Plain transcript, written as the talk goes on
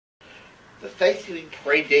The Thanksgiving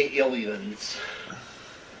Parade Day aliens.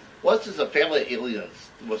 Once is a family of aliens,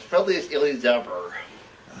 the most friendliest aliens ever.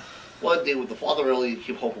 One day, when the father alien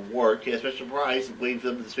came home from work, he had a special prize and waiting for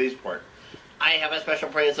them in the spaceport. I have a special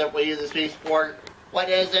present waiting in the spaceport. What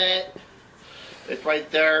is it? It's right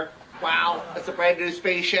there. Wow, it's a brand new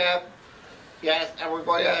spaceship. Yes, and we're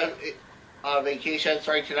going on vacation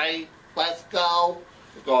starting tonight. Let's go.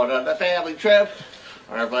 We're going on a family trip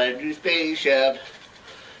on our brand new spaceship.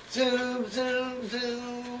 Zoom, zoom,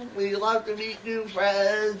 zoom. We love to meet new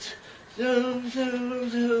friends. Zoom, zoom,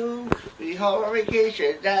 zoom. We hope our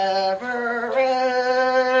vacation never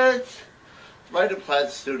ends. Right in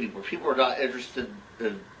Planet City, where people are not interested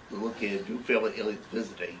in looking at new family aliens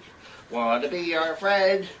visiting. Want to be our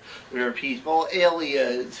friend? We're peaceful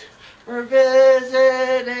aliens. We're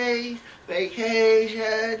visiting,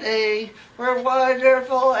 vacationing. We're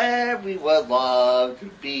wonderful and we would love to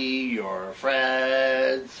be your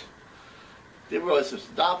friends. They realized this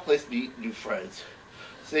was not a place to meet new friends.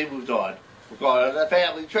 So they moved on. We're going on a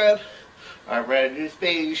family trip. Our brand new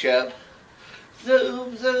spaceship.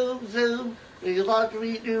 Zoom, zoom, zoom. We love to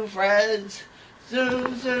meet new friends.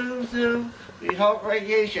 Zoom, zoom, zoom. We hope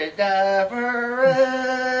vacation never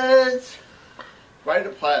ends. Right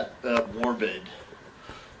in Planet Morbid.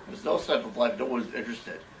 There was no sign of life. No one was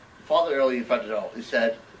interested. Father early found it out. He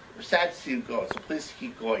said, "We're sad to see you go, so please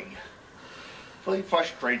keep going." Feeling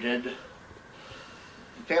frustrated,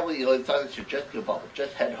 the family alien thought they should just give up,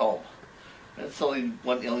 just head home. And suddenly,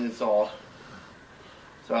 one alien saw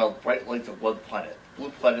bright lights on one planet,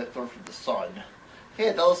 blue planet thrown from the sun.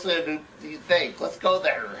 Hey, those are a new thing. Let's go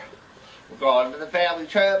there. We're going on the family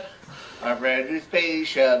trip. Our brand new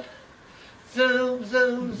spaceship. Zoom,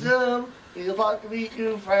 zoom, zoom. We love to meet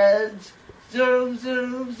new friends. Zoom,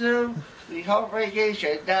 zoom, zoom. We hope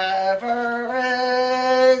vacation never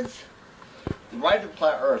ends. The ride to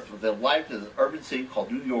planet Earth was a life in an urban city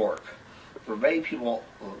called New York. For many people,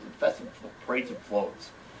 infested with parades and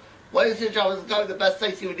floats. Ladies and gentlemen, it's going to be the best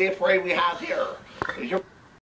Thanksgiving Day parade we have here.